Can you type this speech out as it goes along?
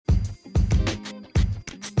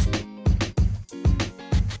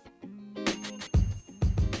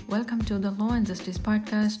Welcome to the Law and Justice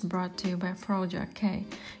podcast brought to you by Project K.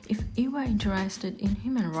 If you are interested in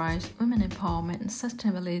human rights, women empowerment,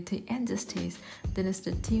 sustainability, and justice, then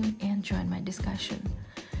stay tuned and join my discussion.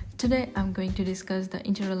 Today, I'm going to discuss the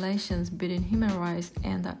interrelations between human rights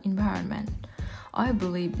and the environment. I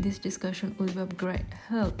believe this discussion will be of great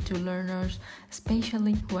help to learners,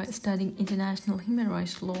 especially who are studying international human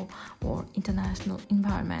rights law or international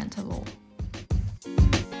environmental law.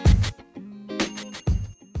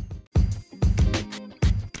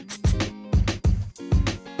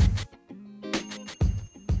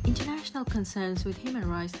 International concerns with human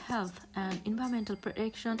rights, health, and environmental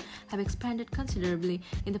protection have expanded considerably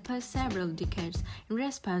in the past several decades. In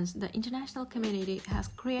response, the international community has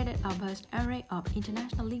created a vast array of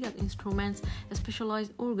international legal instruments,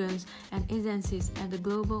 specialized organs, and agencies at the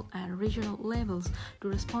global and regional levels to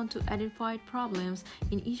respond to identified problems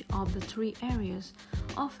in each of the three areas.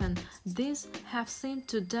 Often, these have seemed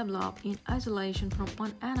to develop in isolation from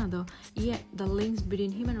one another, yet the links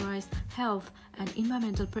between human rights, health, and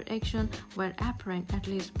environmental protection were apparent at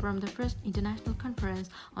least from the first international conference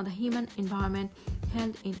on the human environment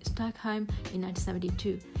held in Stockholm in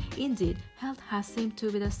 1972. Indeed, health has seemed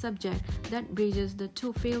to be the subject that bridges the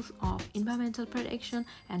two fields of environmental protection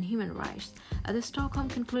and human rights. At the Stockholm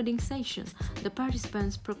concluding session, the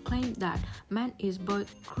participants proclaimed that man is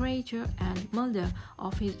both creator and molder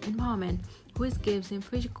of his environment, which gives him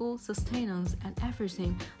physical sustenance and offers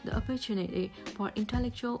him the opportunity for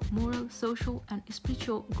intellectual, moral, social, and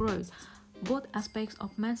spiritual growth. Both aspects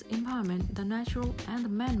of man's environment, the natural and the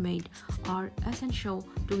man-made, are essential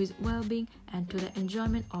to his well-being and to the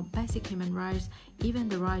enjoyment of basic human rights, even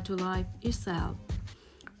the right to life itself.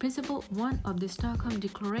 Principle 1 of the Stockholm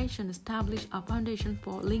Declaration established a foundation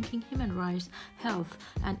for linking human rights, health,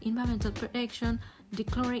 and environmental protection,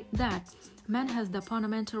 declaring that man has the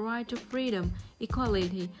fundamental right to freedom,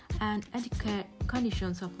 equality, and adequate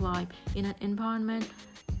conditions of life in an environment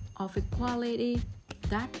of equality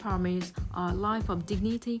that permits a life of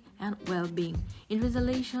dignity and well-being. In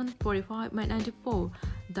Resolution 45/94,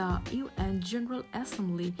 the UN General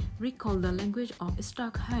Assembly recalled the language of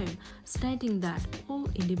Stockholm, stating that all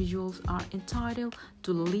individuals are entitled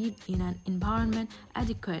to live in an environment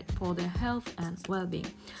adequate for their health and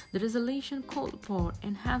well-being. The resolution called for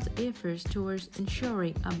enhanced efforts towards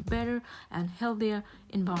ensuring a better and healthier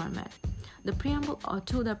environment. The preamble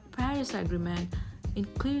to the Paris Agreement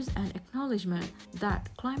includes an acknowledgement that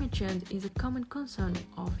climate change is a common concern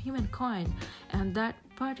of humankind and that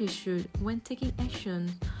parties should, when taking action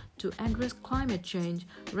to address climate change,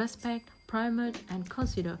 respect, promote, and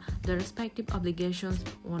consider the respective obligations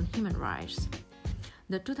on human rights.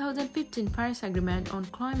 The 2015 Paris Agreement on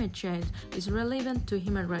Climate Change is relevant to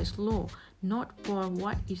human rights law, not for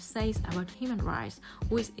what it says about human rights,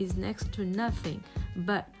 which is next to nothing,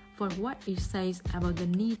 but for what it says about the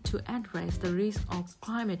need to address the risk of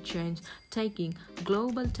climate change taking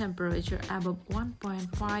global temperature above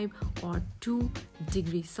 1.5 or 2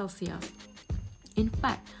 degrees Celsius. In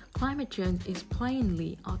fact, climate change is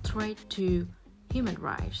plainly a threat to human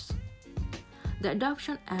rights. The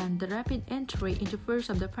adoption and the rapid entry into force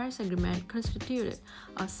of the Paris Agreement constituted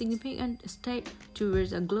a significant step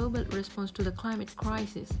towards a global response to the climate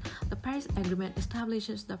crisis. The Paris Agreement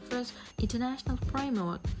establishes the first international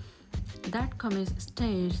framework that commits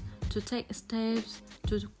states to take steps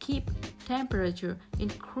to keep temperature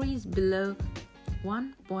increase below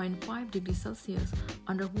 1.5 degrees Celsius,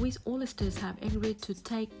 under which all states have agreed to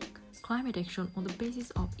take climate action on the basis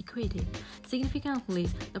of equity. Significantly,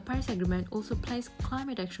 the Paris Agreement also placed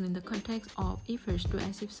climate action in the context of efforts to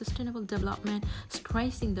achieve sustainable development,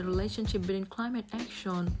 stressing the relationship between climate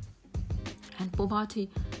action and poverty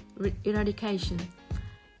eradication.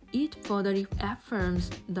 It further affirms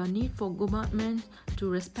the need for governments to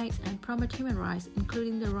respect and promote human rights,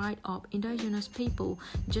 including the right of indigenous people,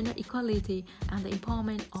 gender equality, and the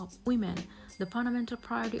empowerment of women, the fundamental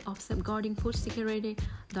priority of safeguarding food security,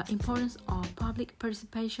 the importance of public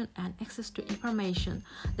participation and access to information,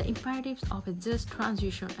 the imperatives of a just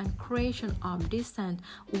transition and creation of decent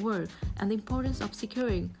work, and the importance of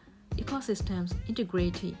securing ecosystems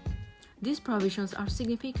integrity. These provisions are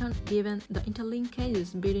significant given the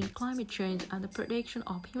interlinkages between climate change and the protection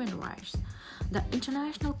of human rights. The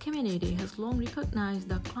international community has long recognized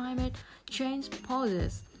that climate change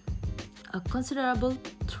poses a considerable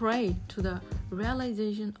threat to the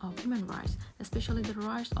realization of human rights, especially the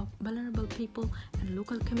rights of vulnerable people and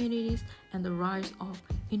local communities and the rights of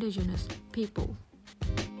indigenous people.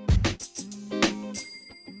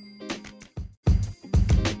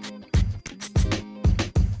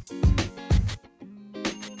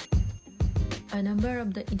 A number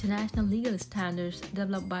of the international legal standards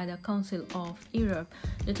developed by the Council of Europe,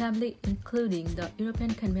 notably including the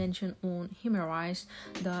European Convention on Human Rights,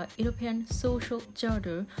 the European Social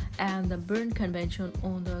Charter, and the Berne Convention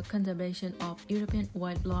on the Conservation of European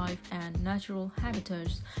Wildlife and Natural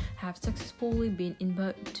Habitats, have successfully been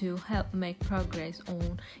invoked to help make progress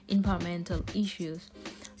on environmental issues.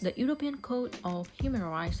 The European Court of Human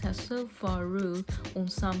Rights has so far ruled on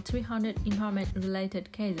some 300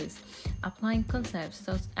 environment-related cases, applying concepts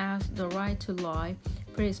such as the right to life,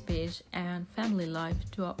 free speech, and family life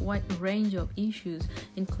to a wide range of issues,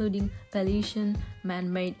 including pollution,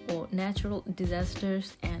 man-made or natural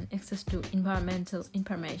disasters, and access to environmental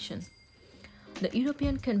information. The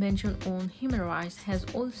European Convention on Human Rights has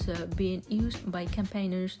also been used by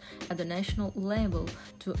campaigners at the national level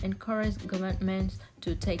to encourage governments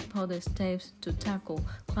to take further steps to tackle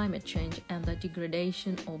climate change and the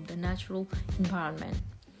degradation of the natural environment.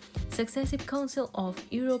 Successive Council of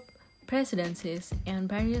Europe presidencies and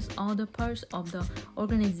various other parts of the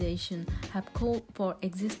organization have called for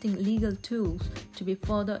existing legal tools to be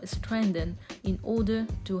further strengthened in order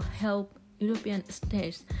to help European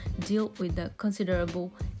states deal with the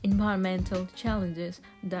considerable environmental challenges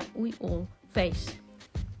that we all face.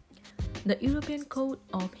 The European Court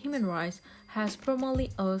of Human Rights has formally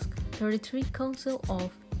asked 33 Council of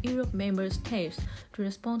Europe member states to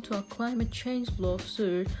respond to a climate change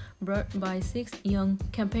lawsuit brought by 6 young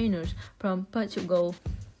campaigners from Portugal.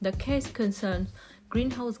 The case concerns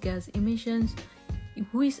greenhouse gas emissions,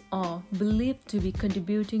 which are believed to be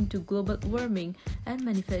contributing to global warming and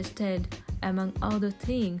manifested, among other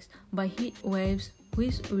things, by heat waves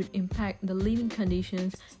which would impact the living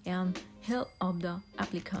conditions and health of the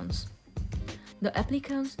applicants. The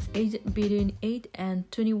applicants, aged between 8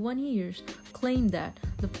 and 21 years, claim that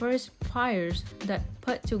the forest fires that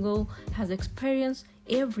Portugal has experienced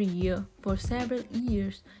every year for several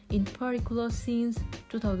years, in particular since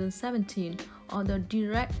 2017, are the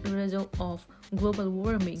direct result of global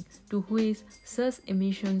warming to which such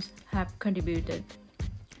emissions have contributed.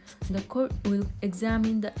 The court will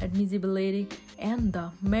examine the admissibility and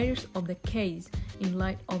the merits of the case in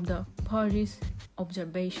light of the parties'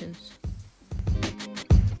 observations.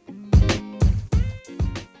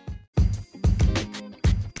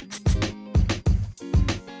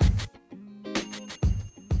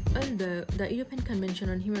 Although the European Convention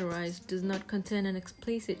on Human Rights does not contain an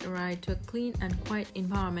explicit right to a clean and quiet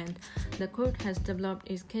environment, the court has developed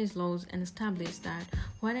its case laws and established that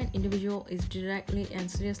when an individual is directly and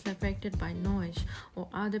seriously affected by noise or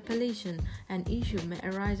other pollution, an issue may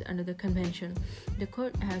arise under the Convention. The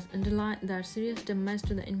court has underlined that serious damage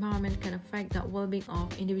to the environment can affect the well-being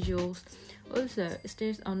of individuals. Also,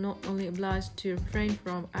 states are not only obliged to refrain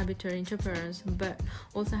from arbitrary interference, but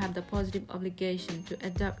also have the positive obligation to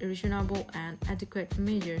adopt reasonable and adequate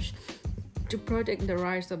measures to protect the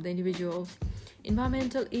rights of the individuals.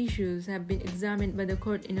 Environmental issues have been examined by the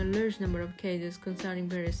court in a large number of cases concerning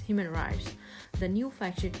various human rights. The new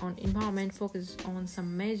factsheet on environment focuses on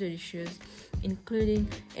some major issues, including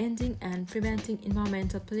ending and preventing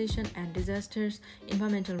environmental pollution and disasters,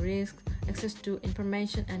 environmental risks, access to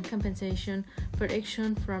information and compensation,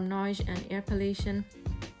 protection from noise and air pollution,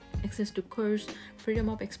 access to courts, freedom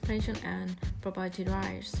of expression, and property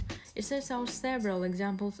rights. It sets out several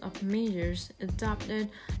examples of measures adopted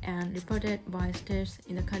and reported by states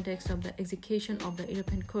in the context of the execution of the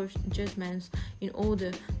European Court's judgments in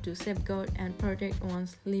order to safeguard and protect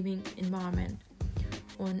one's living environment.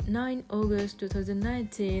 On 9 August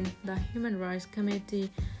 2019, the Human Rights Committee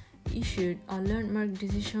issued a landmark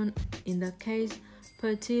decision in the case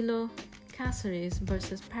Portillo Cáceres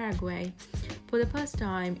versus Paraguay. For the first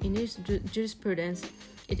time in its jurisprudence,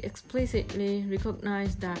 it explicitly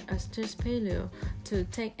recognized that a state's failure to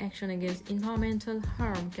take action against environmental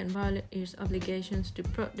harm can violate its obligations to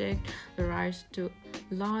protect the rights to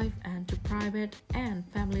life and to private and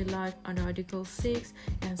family life under Article 6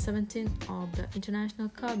 and 17 of the International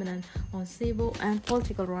Covenant on Civil and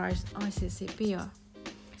Political Rights (ICCPR).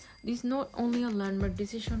 This is not only a landmark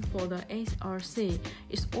decision for the HRC,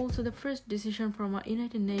 it's also the first decision from a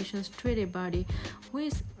United Nations treaty body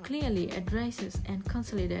which clearly addresses and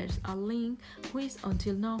consolidates a link which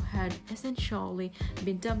until now had essentially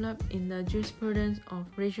been developed in the jurisprudence of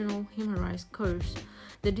regional human rights courts.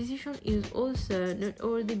 The decision is also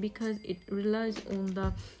noteworthy because it relies on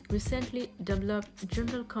the recently developed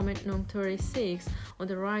General Comment No. 36 on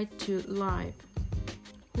the right to life,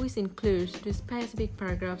 which includes the specific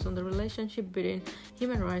paragraphs on the relationship between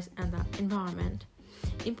human rights and the environment.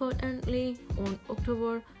 Importantly, on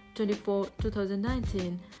October 24,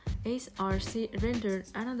 2019, HRC rendered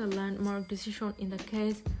another landmark decision in the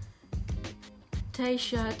case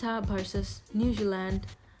Teixeira versus New Zealand,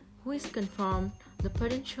 which confirmed the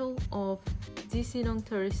potential of GC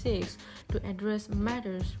 36 to address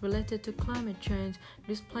matters related to climate change,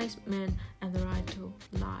 displacement, and the right to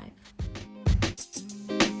life.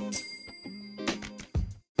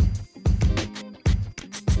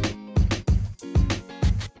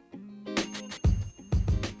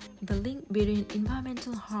 The link between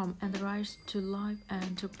environmental harm and the rights to life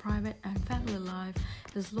and to private and family life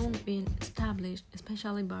has long been established,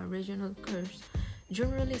 especially by regional courts.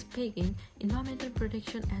 Generally speaking, environmental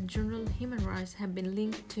protection and general human rights have been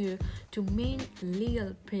linked to main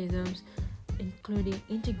legal prisms, including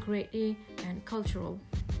integrity and cultural.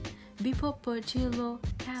 Before Portillo,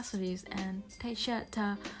 Cáceres, and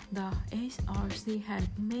Teixeira, the HRC had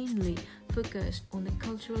mainly focused on the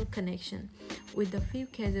cultural connection, with a few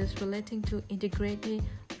cases relating to integrity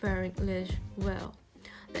faring less well.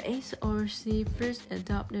 The HRC first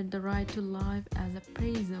adopted the right to life as a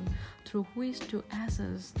prism through which to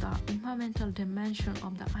assess the environmental dimension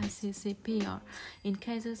of the ICCPR in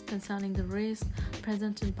cases concerning the risk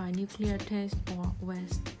presented by nuclear test or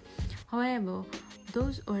waste. However,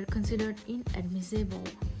 those were considered inadmissible.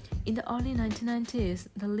 In the early 1990s,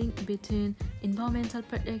 the link between environmental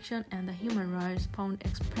protection and the human rights found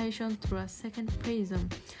expression through a second prism,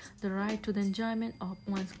 the right to the enjoyment of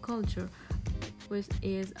one's culture, which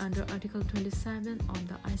is under Article 27 of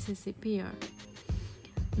the ICCPR.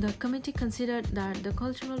 The committee considered that the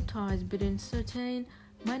cultural ties between certain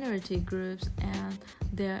minority groups and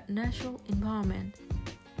their natural environment,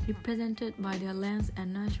 represented by their lands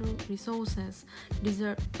and natural resources,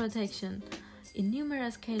 deserve protection. In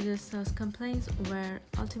numerous cases, such complaints were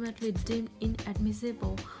ultimately deemed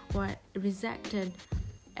inadmissible or rejected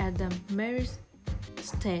at the merits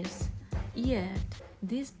stage. Yet,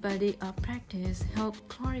 this body of practice helped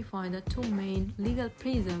clarify the two main legal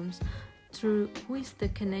prisms through which the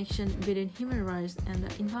connection between human rights and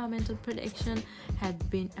the environmental protection had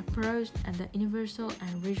been approached at the universal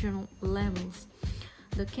and regional levels.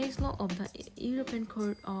 The case law of the European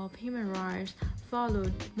Court of Human Rights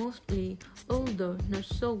followed mostly, although not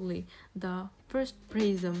solely, the first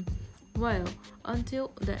prism, while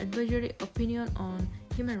until the advisory opinion on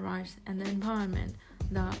human rights and the environment,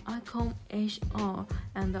 the ICOM-HR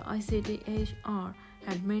and the ICT-HR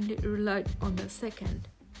had mainly relied on the second.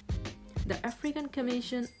 The African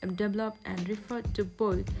Commission developed and referred to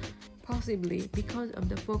both, possibly because of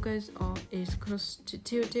the focus of its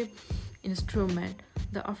constitutive instrument,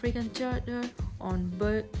 the African Charter on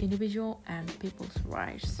both individual and people's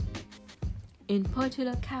rights. In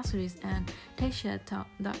Portillo, Cáceres, and Teixeira,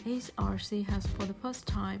 the HRC has for the first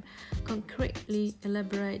time concretely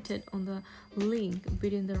elaborated on the link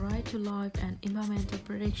between the right to life and environmental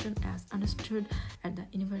protection as understood at the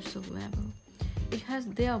universal level. It has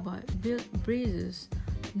thereby built bridges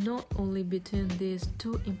not only between these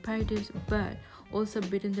two imperatives but also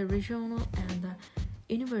between the regional and the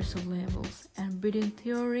universal levels, and between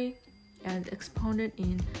theory as expounded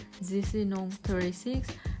in GC No. 36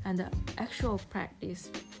 and the actual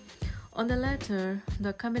practice. On the latter,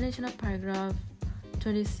 the combination of paragraph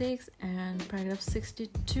 26 and paragraph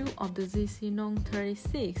 62 of the GC No.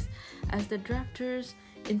 36, as the drafters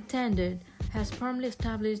intended, has firmly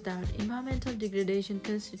established that environmental degradation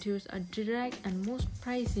constitutes a direct and most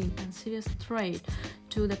pressing and serious threat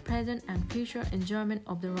to the present and future enjoyment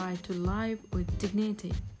of the right to life with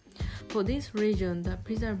dignity. For this reason, the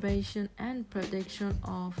preservation and protection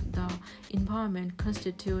of the environment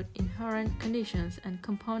constitute inherent conditions and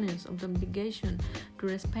components of the obligation to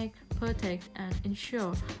respect, protect, and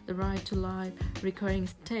ensure the right to life, requiring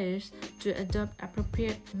states to adopt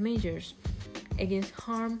appropriate measures against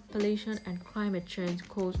harm, pollution, and climate change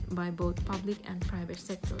caused by both public and private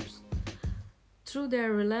sectors. Through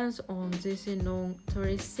their reliance on GC No.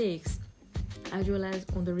 36, as well as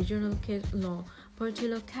on the regional case law,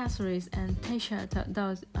 Portillo, Cáceres, and Teixeira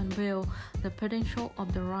thus unveil the potential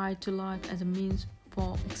of the right to life as a means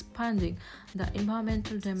for expanding the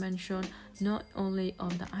environmental dimension not only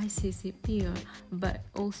of the ICCPR but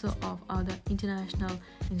also of other international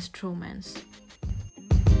instruments.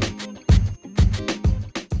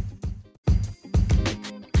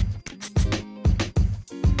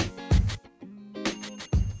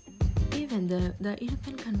 Even though the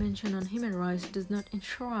European Convention on Human Rights does not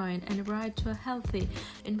enshrine any right to a healthy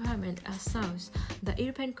environment as such, the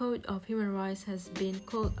European Court of Human Rights has been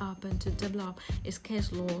called upon to develop its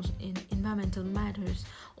case laws in environmental matters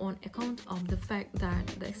on account of the fact that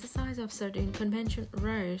the exercise of certain convention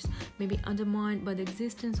rights may be undermined by the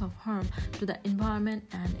existence of harm to the environment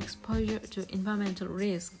and exposure to environmental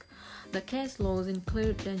risk. The case laws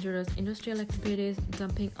include dangerous industrial activities,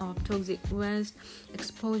 dumping of toxic waste,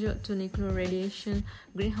 exposure to nuclear radiation,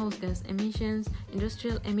 greenhouse gas emissions,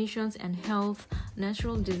 industrial emissions and health,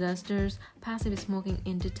 natural disasters, passive smoking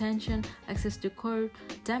in detention, access to court,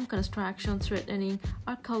 dam construction threatening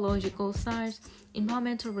archaeological sites,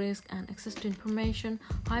 environmental risk and access to information,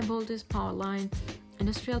 high voltage power line,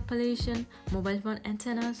 industrial pollution, mobile phone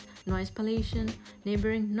antennas, noise pollution,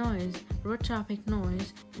 neighboring noise, road traffic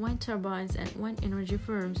noise, wind turbines and wind energy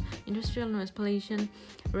firms, industrial noise pollution,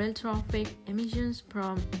 rail traffic, emissions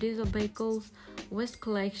from diesel vehicles, waste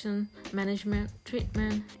collection, management,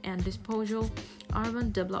 treatment and disposal,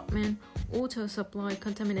 urban development, water supply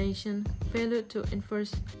contamination, failure to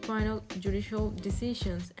enforce final judicial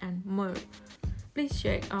decisions, and more. Please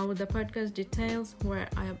check out the podcast details where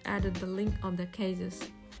I have added the link of the cases.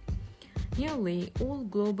 Nearly all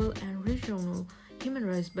global and regional human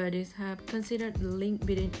rights bodies have considered the link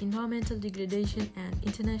between environmental degradation and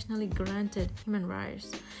internationally granted human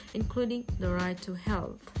rights, including the right to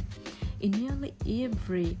health. In nearly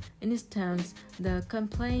every instance, the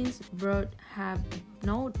complaints brought have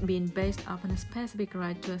not been based upon a specific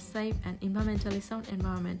right to a safe and environmentally sound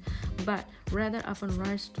environment, but rather upon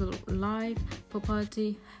rights to life,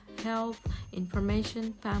 property, health,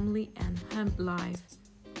 information, family, and home life.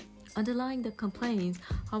 Underlying the complaints,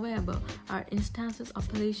 however, are instances of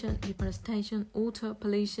pollution, deforestation, water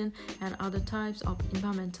pollution, and other types of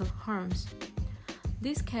environmental harms.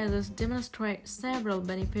 These cases demonstrate several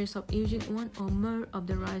benefits of using one or more of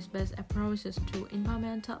the rights-based approaches to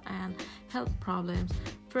environmental and health problems.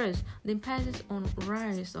 First, the emphasis on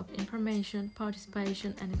rights of information,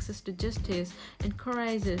 participation, and access to justice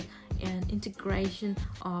encourages an integration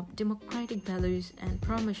of democratic values and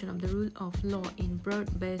promotion of the rule of law in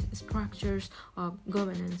broad-based structures of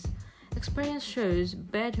governance. Experience shows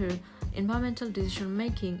better environmental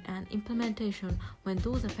decision-making and implementation when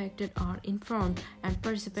those affected are informed and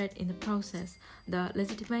participate in the process. The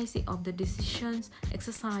legitimacy of the decisions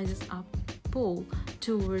exercises a pull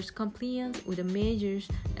towards compliance with the measures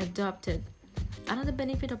adopted. Another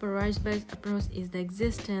benefit of a rights-based approach is the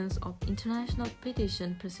existence of international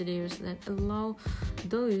petition procedures that allow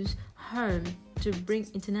those harmed to bring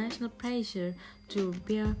international pressure to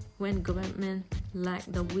bear when governments lack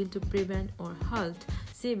the will to prevent or halt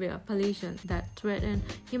severe pollution that threaten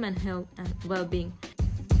human health and well-being.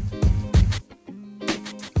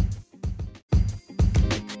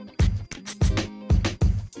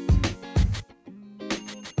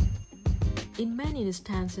 In many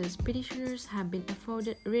instances, petitioners have been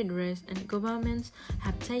afforded redress and governments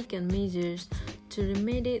have taken measures to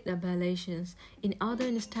remedy the violations. In other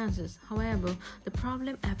instances, however, the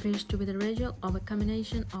problem appears to be the result of a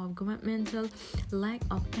combination of governmental lack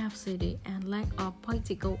of capacity and lack of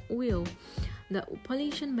political will. The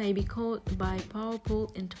pollution may be caused by powerful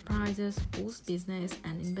enterprises whose business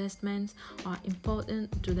and investments are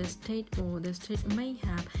important to the state, or the state may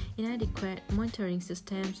have inadequate monitoring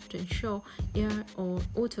systems to ensure air or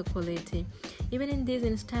water quality. Even in these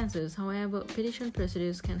instances, however, petition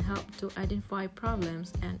procedures can help to identify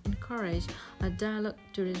problems and encourage a dialogue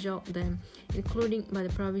to resolve them, including by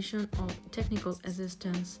the provision of technical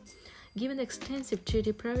assistance. Given the extensive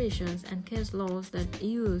treaty provisions and case laws that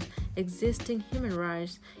use existing human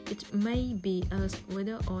rights, it may be asked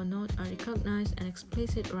whether or not a recognized and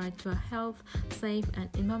explicit right to a health, safe,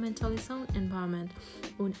 and environmentally sound environment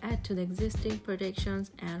would add to the existing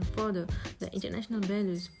protections and further the international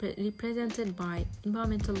values represented by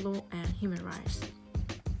environmental law and human rights.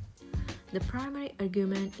 The primary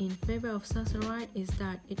argument in favor of such a right is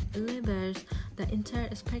that it elevates the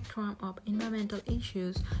entire spectrum of environmental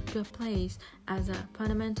issues to a place as a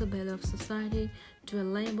fundamental value of society, to a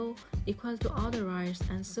level equal to other rights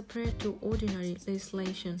and superior to ordinary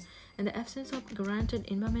legislation. In the absence of granted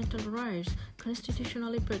environmental rights,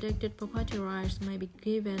 constitutionally protected property rights may be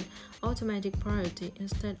given automatic priority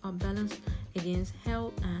instead of balance against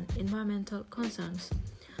health and environmental concerns.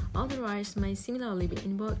 Other rights may similarly be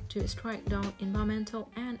invoked to strike down environmental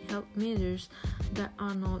and health measures that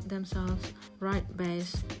are not themselves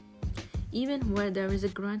right-based. Even where there is a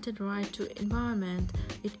granted right to environment,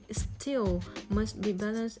 it still must be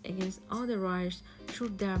balanced against other rights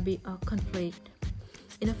should there be a conflict.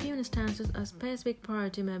 In a few instances, a specific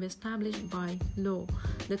priority may be established by law.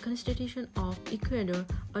 The Constitution of Ecuador,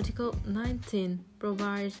 Article 19,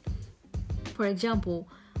 provides, for example,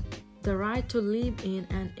 the right to live in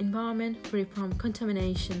an environment free from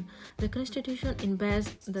contamination. The Constitution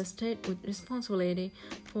invests the state with responsibility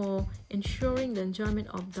for ensuring the enjoyment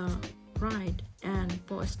of the right and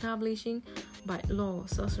for establishing by law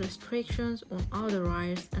such restrictions on other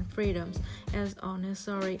rights and freedoms as are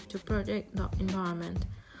necessary to protect the environment.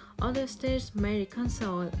 Other states may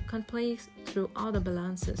reconcile conflicts through other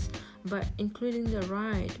balances, but including the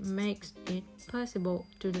right makes it possible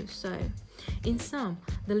to do so. In sum,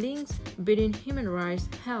 the links between human rights,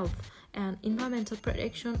 health, and environmental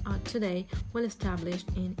protection are today well established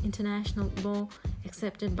in international law,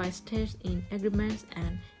 accepted by states in agreements,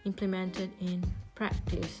 and implemented in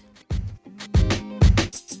practice.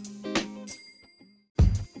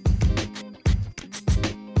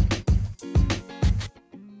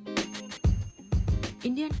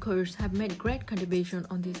 Indian courts have made great contribution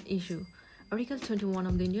on this issue. Article 21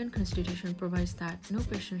 of the Indian Constitution provides that no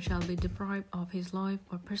person shall be deprived of his life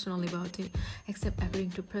or personal liberty except according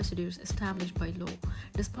to procedures established by law.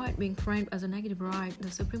 Despite being framed as a negative right,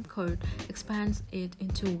 the Supreme Court expands it in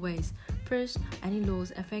two ways. First, any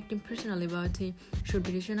laws affecting personal liberty should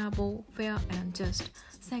be reasonable, fair, and just.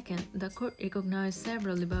 Second, the court recognized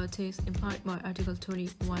several liberties implied by Article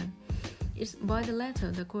 21. It's by the latter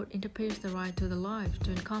the court interprets the right to the life to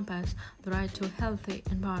encompass the right to a healthy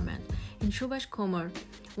environment. In Subhash Kumar,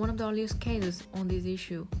 one of the earliest cases on this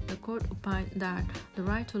issue, the court opined that the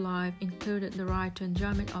right to life included the right to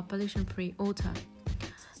enjoyment of pollution-free water.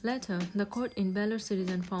 Later, the court in Vellore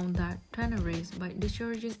Citizen found that tanneries, by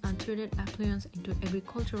discharging untreated effluents into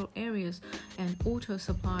agricultural areas and water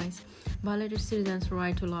supplies, violated citizens'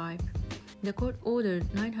 right to life. The court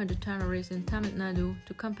ordered 900 tanneries in Tamil Nadu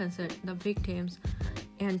to compensate the victims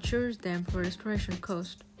and charged them for restoration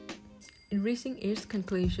costs. In reaching its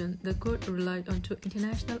conclusion, the court relied on two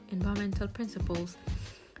international environmental principles,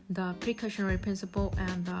 the precautionary principle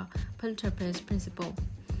and the polluter pays principle.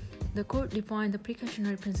 The court defined the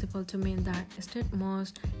precautionary principle to mean that a state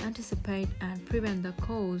must anticipate and prevent the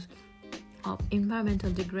cause of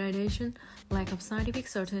environmental degradation. Lack of scientific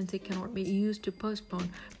certainty cannot be used to postpone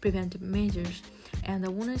preventive measures, and the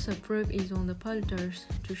onus of proof is on the polluters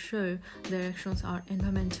to show their actions are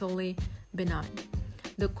environmentally benign.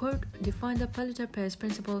 The court defined the polluter pays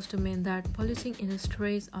principles to mean that polluting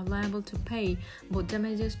industries are liable to pay both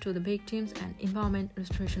damages to the victims and environment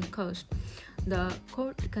restoration costs. The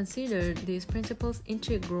court considered these principles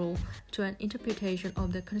integral to an interpretation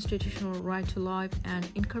of the constitutional right to life and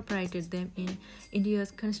incorporated them in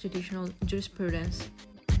India's constitutional jurisprudence.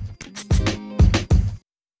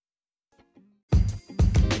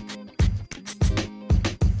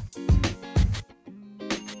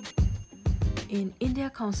 In India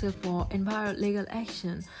Council for Environmental Legal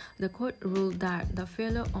Action, the court ruled that the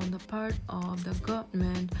failure on the part of the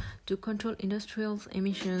government to control industrial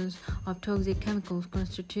emissions of toxic chemicals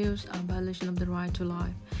constitutes a violation of the right to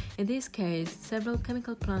life. In this case, several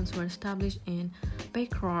chemical plants were established in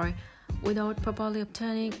Bakery without properly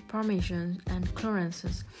obtaining permissions and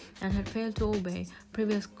clearances and had failed to obey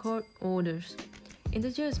previous court orders. In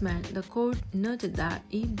the judgment, the court noted that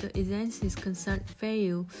if the agencies concerned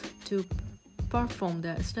fail to perform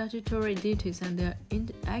their statutory duties and their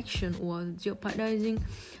inaction was jeopardizing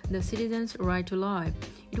the citizens' right to life,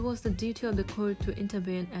 it was the duty of the court to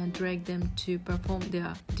intervene and direct them to perform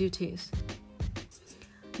their duties.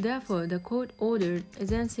 Therefore, the court ordered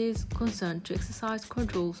agencies concerned to exercise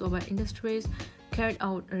controls over industries, carried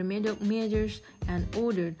out remedial measures, and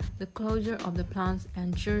ordered the closure of the plants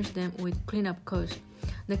and charged them with cleanup costs.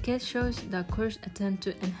 The case shows the court's attempt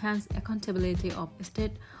to enhance accountability of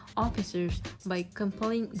state officers by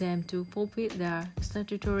compelling them to fulfill their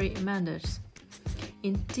statutory mandates.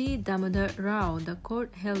 In T. Damodar Rao, the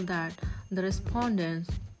court held that the respondents'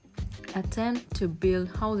 attempt to build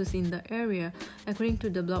houses in the area according to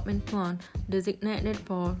development plan designated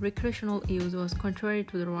for recreational use was contrary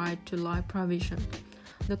to the right to life provision.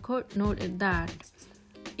 The court noted that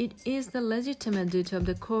it is the legitimate duty of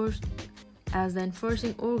the courts as the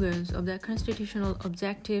enforcing organs of their constitutional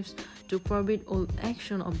objectives to forbid all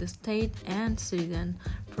action of the state and citizen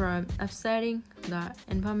from upsetting the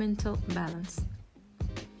environmental balance.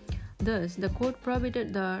 Thus, the court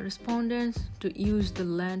prohibited the respondents to use the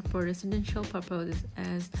land for residential purposes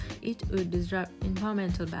as it would disrupt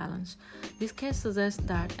environmental balance. This case suggests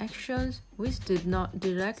that actions which did not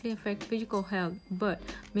directly affect physical health but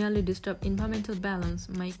merely disturb environmental balance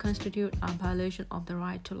may constitute a violation of the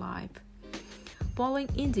right to life. Following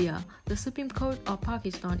India, the Supreme Court of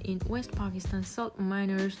Pakistan in West Pakistan salt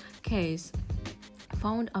miners case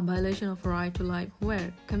found a violation of right to life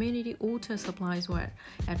where community water supplies were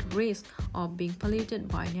at risk of being polluted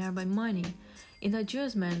by nearby mining. In the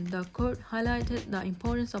judgment, the court highlighted the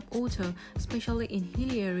importance of water, especially in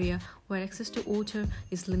hilly areas where access to water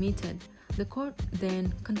is limited. The court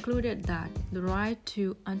then concluded that the right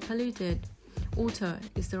to unpolluted water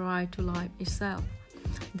is the right to life itself.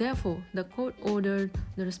 Therefore, the court ordered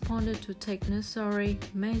the respondent to take necessary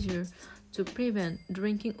measures to prevent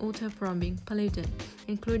drinking water from being polluted,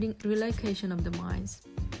 including relocation of the mines.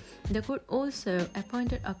 The court also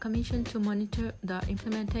appointed a commission to monitor the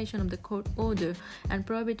implementation of the court order and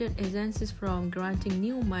prohibited agencies from granting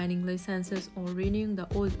new mining licenses or renewing the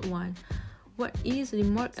old one. What is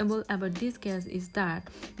remarkable about this case is that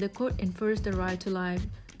the court enforced the right to life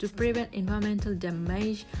to prevent environmental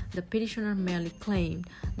damage. The petitioner merely claimed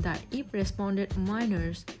that if respondent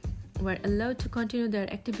miners were allowed to continue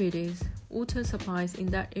their activities, water supplies in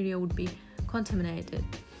that area would be contaminated.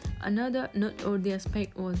 Another noteworthy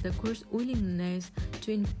aspect was the court's willingness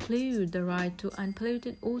to include the right to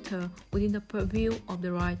unpolluted water within the purview of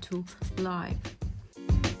the right to life.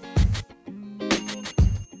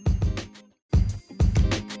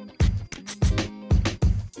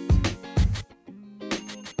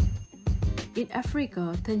 In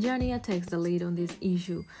Africa, Tanzania takes the lead on this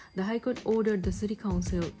issue. The High Court ordered the City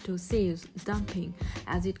Council to cease dumping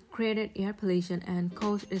as it created air pollution and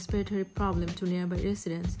caused respiratory problems to nearby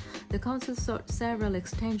residents. The council sought several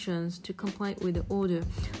extensions to comply with the order.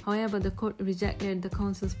 However, the court rejected the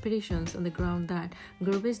council's petitions on the ground that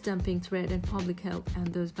garbage dumping threatened public health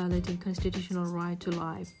and thus violating constitutional right to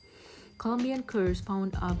life. Colombian courts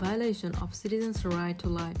found a violation of citizens' right to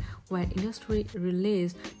life when industry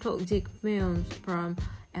released toxic fumes from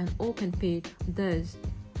an open pit, thus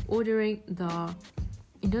ordering the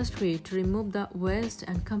industry to remove the waste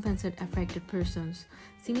and compensate affected persons.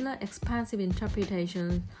 Similar expansive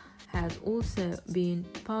interpretations has also been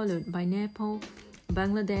followed by Nepal,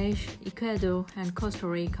 Bangladesh, Ecuador, and Costa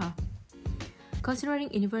Rica.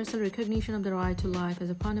 Considering universal recognition of the right to life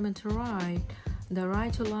as a fundamental right, the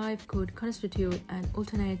right to life could constitute an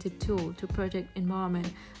alternative tool to protect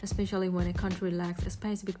environment, especially when a country lacks a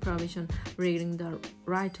specific provision regarding the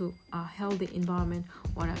right to a healthy environment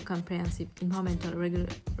or a comprehensive environmental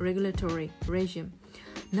regulatory regime.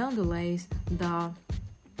 Nonetheless, the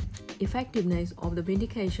effectiveness of the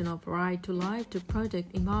vindication of right to life to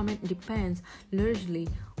protect environment depends largely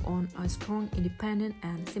on a strong, independent,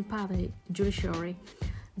 and sympathetic judiciary.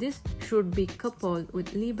 This should be coupled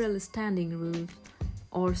with liberal standing rules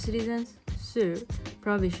or citizens' suit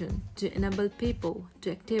provision to enable people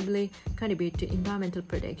to actively contribute to environmental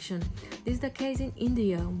protection. This is the case in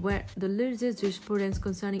India, where the largest jurisprudence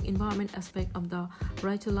concerning environment aspect of the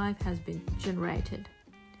right to life has been generated.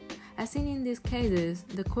 As seen in these cases,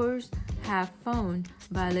 the courts have found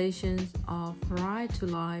violations of right to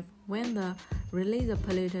life when the release of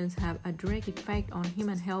pollutants have a direct effect on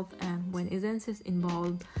human health and when agencies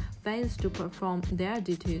involved fails to perform their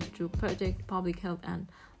duties to protect public health and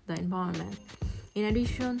the environment. In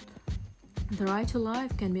addition, the right to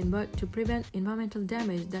life can be invoked to prevent environmental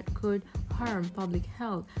damage that could harm public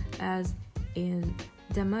health, as in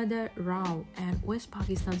Damodar Rao and West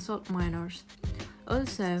Pakistan salt miners.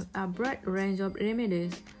 Also, a broad range of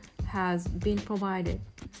remedies has been provided.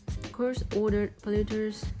 Courts ordered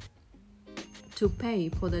polluters to pay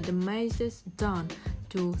for the damages done,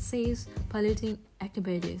 to cease polluting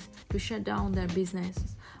activities, to shut down their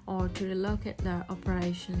businesses, or to relocate their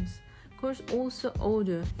operations. Courts also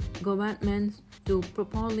order governments to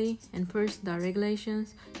properly enforce the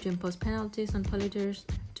regulations, to impose penalties on polluters,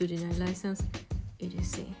 to deny license,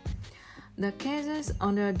 etc. The cases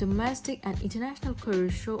under domestic and international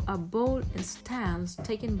courts show a bold stance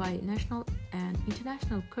taken by national and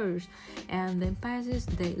international courts and the emphasis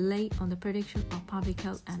they lay on the protection of public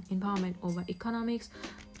health and environment over economics,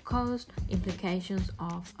 cost implications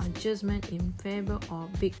of a judgment in favor of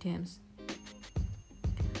victims.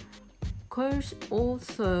 Courts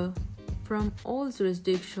also from all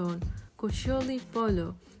jurisdictions could surely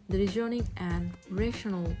follow the reasoning and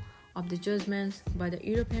rationale of the judgments by the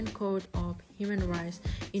European Court of Human Rights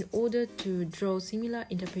in order to draw similar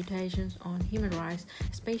interpretations on human rights,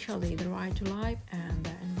 especially the right to life and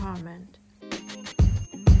the environment.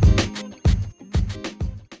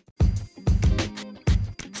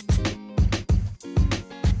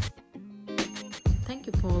 Thank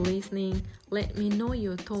you for listening. Let me know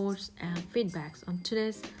your thoughts and feedbacks on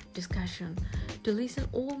today's discussion. To listen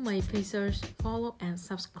all my episodes, follow and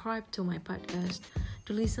subscribe to my podcast.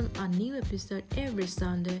 To listen a new episode every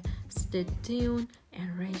Sunday, stay tuned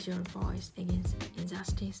and raise your voice against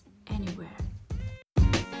injustice anywhere.